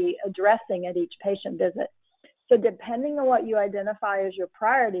need to be addressing at each patient visit. So depending on what you identify as your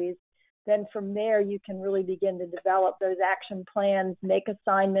priorities, then from there you can really begin to develop those action plans, make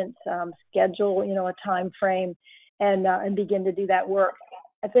assignments, schedule a time frame, and begin to do that work.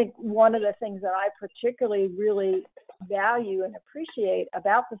 I think one of the things that I particularly really value and appreciate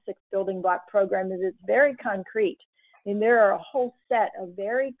about the 6 building block program is it's very concrete. I mean, there are a whole set of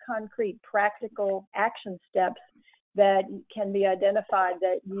very concrete, practical action steps that can be identified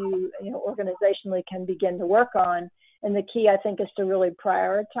that you organizationally can begin to work on. And the key, I think, is to really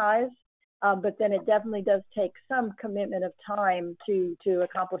prioritize. But then it definitely does take some commitment of time to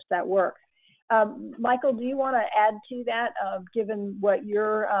accomplish that work. Michael, do you want to add to that, given what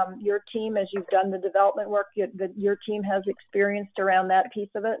your team, as you've done the development work, that your team has experienced around that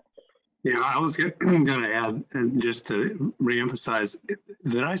piece of it? Yeah, I was going to add, and just to reemphasize,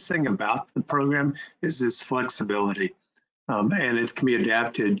 the nice thing about the program is this flexibility, and it can be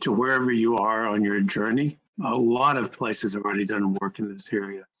adapted to wherever you are on your journey. A lot of places have already done work in this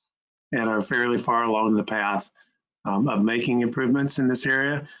area and are fairly far along the path of making improvements in this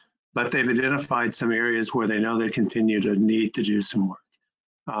area, but they've identified some areas where they know they continue to need to do some work.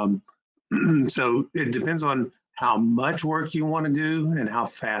 So it depends on how much work you want to do and how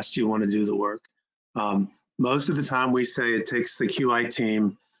fast you want to do the work. Most of the time we say it takes the QI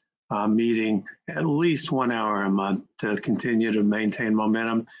team meeting at least 1 hour a month to continue to maintain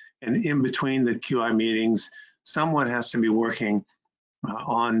momentum. And in between the QI meetings, someone has to be working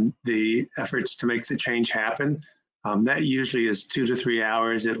on the efforts to make the change happen. That usually is 2 to 3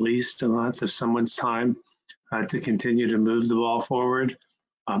 hours at least a month of someone's time to continue to move the ball forward.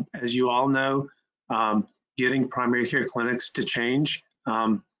 As you all know, getting primary care clinics to change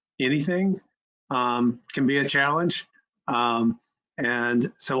anything can be a challenge.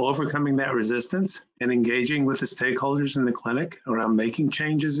 And so overcoming that resistance and engaging with the stakeholders in the clinic around making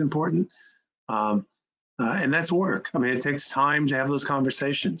change is important. And that's work. I mean, it takes time to have those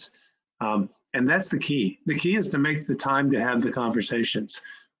conversations. And that's the key. The key is to make the time to have the conversations,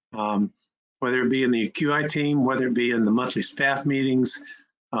 whether it be in the QI team, whether it be in the monthly staff meetings,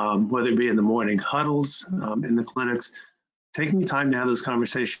 whether it be in the morning huddles in the clinics, taking time to have those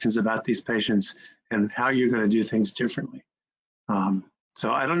conversations about these patients and how you're going to do things differently.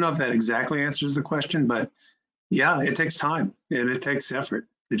 So I don't know if that exactly answers the question, but yeah, it takes time and it takes effort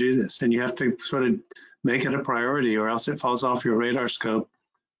to do this. And you have to sort of make it a priority or else it falls off your radar scope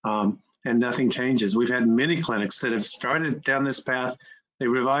and nothing changes. We've had many clinics that have started down this path, they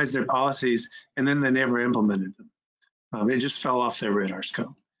revised their policies, and then they never implemented them. It just fell off their radar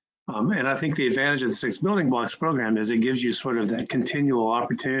scope. And I think the advantage of the 6 building blocks program is it gives you sort of that continual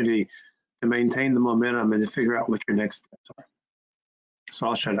opportunity to maintain the momentum and to figure out what your next steps are. So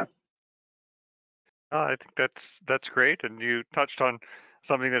I'll shut up. I think that's great. And you touched on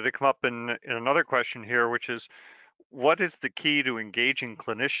something that had come up in another question here, which is what is the key to engaging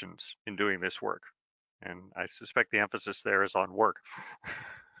clinicians in doing this work? And I suspect the emphasis there is on work.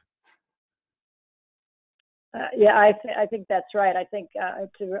 Yeah, I think that's right. I think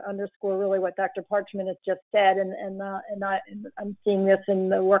to underscore really what Dr. Parchman has just said, and I'm seeing this in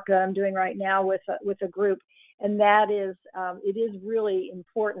the work that I'm doing right now with a group, and that is it is really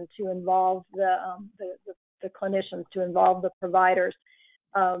important to involve the clinicians, to involve the providers.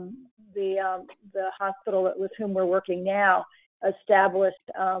 The hospital with whom we're working now established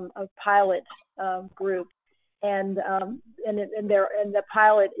a pilot group, and the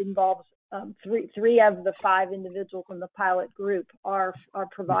pilot involves three of the 5 individuals in the pilot group are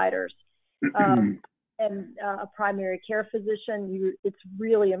providers, and a primary care physician. It's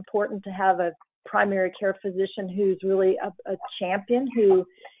really important to have a primary care physician who's really a champion, who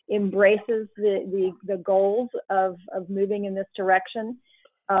embraces the goals of moving in this direction,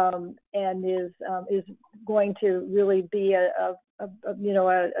 and is going to really be a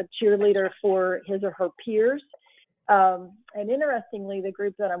cheerleader for his or her peers. And interestingly, the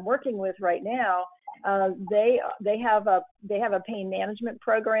group that I'm working with right now, they have a pain management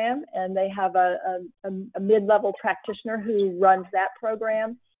program, and they have a mid-level practitioner who runs that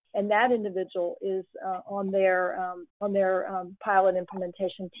program, and that individual is on their pilot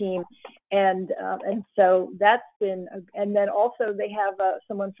implementation team, and so that's been. And then also they have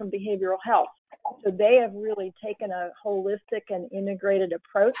someone from behavioral health, so they have really taken a holistic and integrated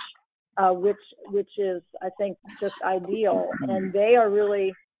approach. Which is, I think, just ideal. And they are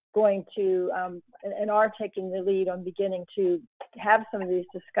really going to, and are taking the lead on beginning to have some of these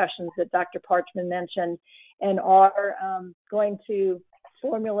discussions that Dr. Parchman mentioned, and are going to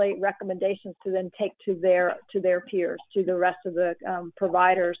formulate recommendations to then take to their peers, to the rest of the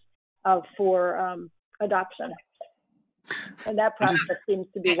providers for adoption. And that process seems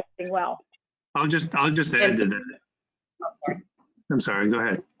to be working well. I'll just add to that. Oh, sorry. I'm sorry, go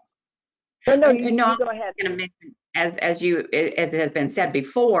ahead. No, you go ahead. As it has been said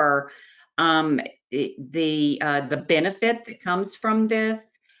before, the benefit that comes from this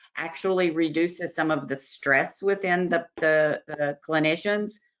actually reduces some of the stress within the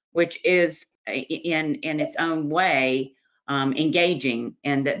clinicians, which is in its own way engaging,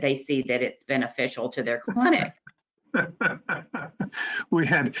 and that they see that it's beneficial to their clinic. we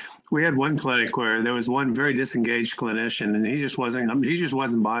had one clinic where there was one very disengaged clinician, and he just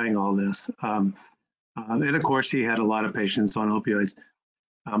wasn't buying all this. And of course, he had a lot of patients on opioids,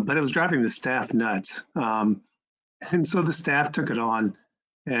 but it was driving the staff nuts. And so the staff took it on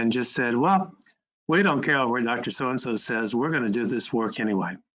and just said, "Well, we don't care what Dr. So-and-so says. We're going to do this work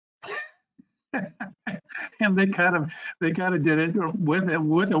anyway." And they kind of did it with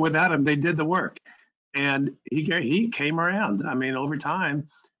or without him. They did the work. And he came around. I mean, over time,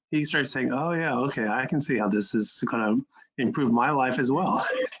 he started saying, "Oh yeah, okay, I can see how this is going to improve my life as well."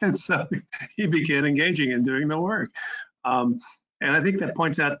 And so he began engaging and doing the work. And I think that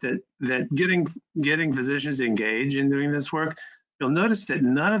points out that getting physicians engaged in doing this work, you'll notice that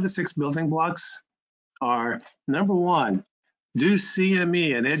none of the 6 building blocks are, number 1, do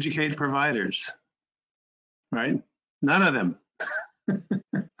CME and educate providers, right? None of them.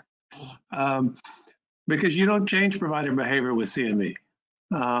 Because you don't change provider behavior with CME.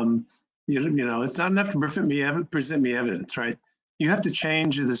 It's not enough to present me evidence, right? You have to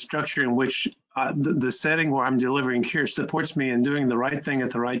change the structure in which the setting where I'm delivering care supports me in doing the right thing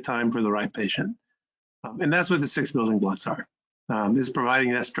at the right time for the right patient. And that's what the 6 building blocks are, is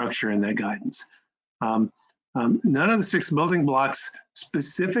providing that structure and that guidance. None of the 6 building blocks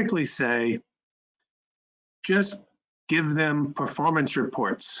specifically say, just give them performance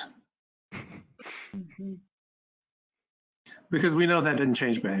reports. Mm-hmm. Because we know that didn't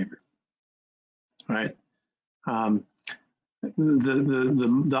change behavior, right? The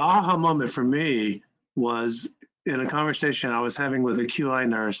aha moment for me was in a conversation I was having with a QI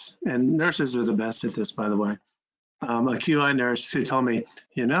nurse, and nurses are the best at this, by the way. A QI nurse who told me,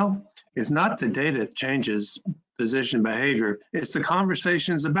 it's not the data that changes physician behavior, it's the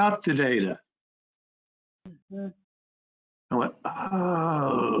conversations about the data. Mm-hmm. I went,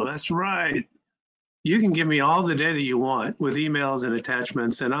 oh, that's right. You can give me all the data you want with emails and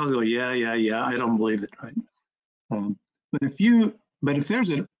attachments, and I'll go, yeah, I don't believe it, right? But if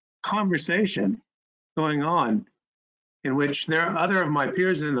there's a conversation going on in which there are other of my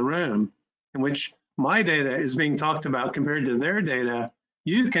peers in the room, in which my data is being talked about compared to their data,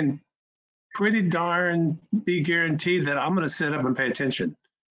 you can pretty darn be guaranteed that I'm going to sit up and pay attention,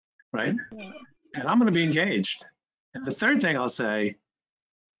 right? And I'm going to be engaged. And the third thing I'll say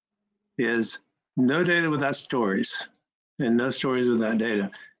is no data without stories, and no stories without data.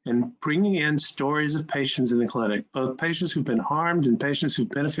 and bringing in stories of patients in the clinic, both patients who've been harmed and patients who've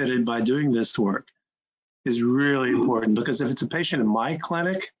benefited by doing this work, is really important, because if it's a patient in my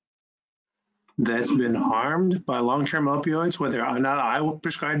clinic that's been harmed by long-term opioids, whether or not I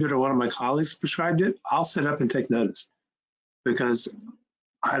prescribed it or one of my colleagues prescribed it, I'll sit up and take notice, because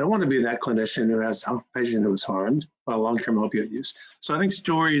I don't want to be that clinician who has a patient who was harmed by long-term opioid use. So I think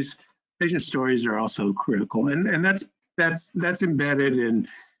patient stories are also critical, and that's embedded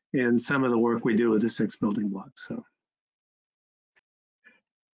in some of the work we do with the 6 building blocks. So.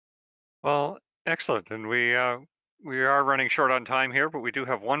 Well, excellent. And we are running short on time here, but we do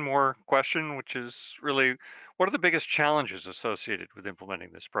have one more question, which is really, what are the biggest challenges associated with implementing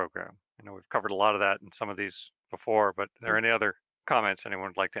this program? I know we've covered a lot of that in some of these before, but are there any other comments anyone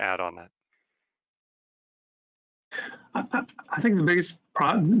would like to add on that? I think the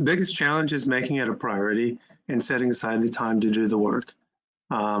biggest challenge is making it a priority and setting aside the time to do the work.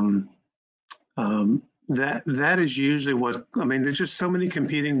 That is usually what, I mean, there's just so many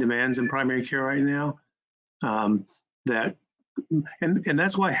competing demands in primary care right now, that, and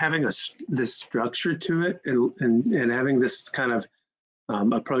that's why having this structure to it, and having this kind of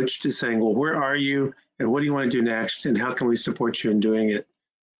approach to saying, well, where are you and what do you want to do next and how can we support you in doing it?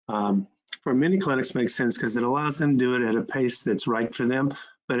 For many clinics makes sense because it allows them to do it at a pace that's right for them,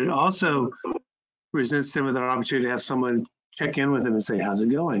 but it also presents them with an opportunity to have someone check in with them and say, how's it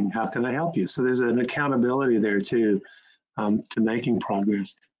going? How can I help you? So there's an accountability there too, to making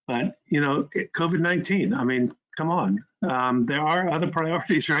progress. But, you know, COVID-19, I mean, come on. There are other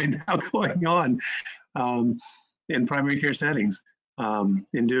priorities right now going on in primary care settings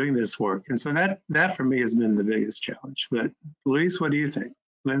in doing this work. And so that for me has been the biggest challenge. But Louise, what do you think?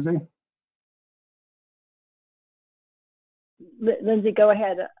 Lindsay? Lindsay, go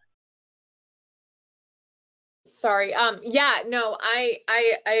ahead. Sorry. Yeah, no, I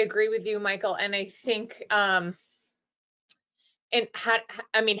agree with you, Michael. And I think, and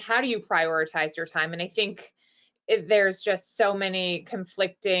how do you prioritize your time? And I think there's just so many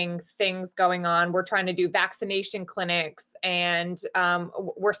conflicting things going on. We're trying to do vaccination clinics, and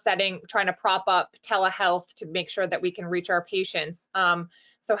we're trying to prop up telehealth to make sure that we can reach our patients.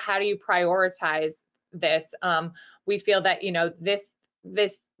 So how do you prioritize this? We feel that, you know, this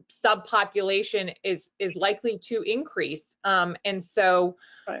subpopulation is likely to increase, and so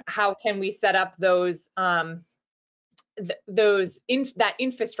right. How can we set up those that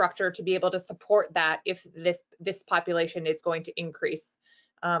infrastructure to be able to support that if this population is going to increase?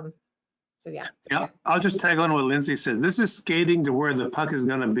 So yeah. Yeah, I'll just tag on what Lindsay says. This is skating to where the puck is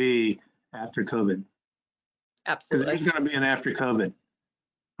going to be after COVID. Absolutely. Because there's going to be an after COVID.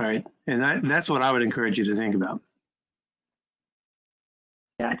 All right, and that's what I would encourage you to think about.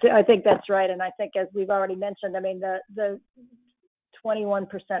 Yeah, I think that's right. And I think, as we've already mentioned, I mean, the 21%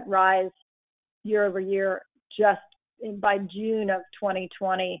 rise year over year just by June of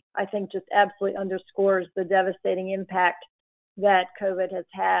 2020, I think just absolutely underscores the devastating impact that COVID has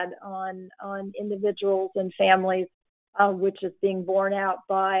had on individuals and families, which is being borne out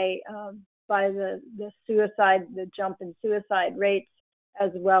by the jump in suicide rates, as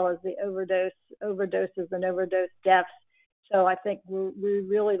well as the overdoses and overdose deaths. So I think we're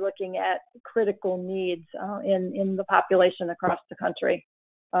really looking at critical needs in the population across the country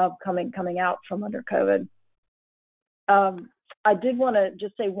coming out from under COVID. I did want to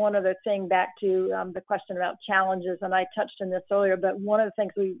just say one other thing back to the question about challenges, and I touched on this earlier, but one of the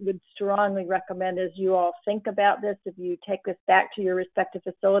things we would strongly recommend is you all think about this, if you take this back to your respective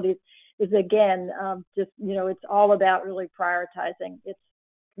facilities, is again, just, you know, it's all about really prioritizing. It's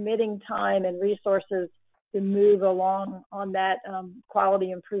committing time and resources to move along on that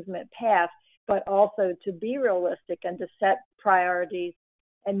quality improvement path, but also to be realistic and to set priorities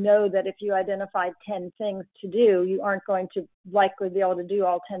and know that if you identify 10 things to do, you aren't going to likely be able to do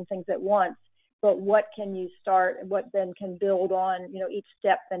all 10 things at once. But what can you start, what then can build on, you know, each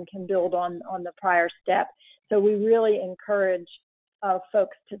step then can build on the prior step. So we really encourage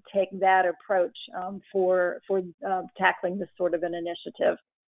folks to take that approach for tackling this sort of an initiative.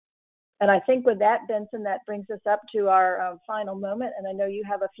 And I think with that, Benson, that brings us up to our final moment. And I know you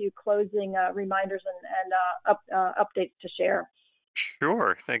have a few closing reminders and updates to share.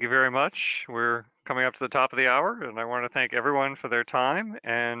 Sure. Thank you very much. We're coming up to the top of the hour, and I want to thank everyone for their time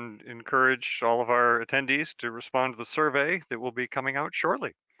and encourage all of our attendees to respond to the survey that will be coming out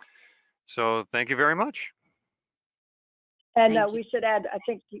shortly. So thank you very much. And Thank you. we should add, I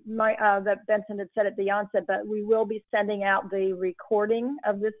think that Benson had said at the onset, but we will be sending out the recording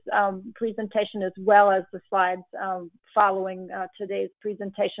of this presentation as well as the slides following today's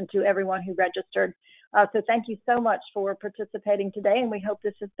presentation to everyone who registered. So thank you so much for participating today, and we hope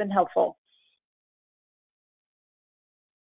this has been helpful.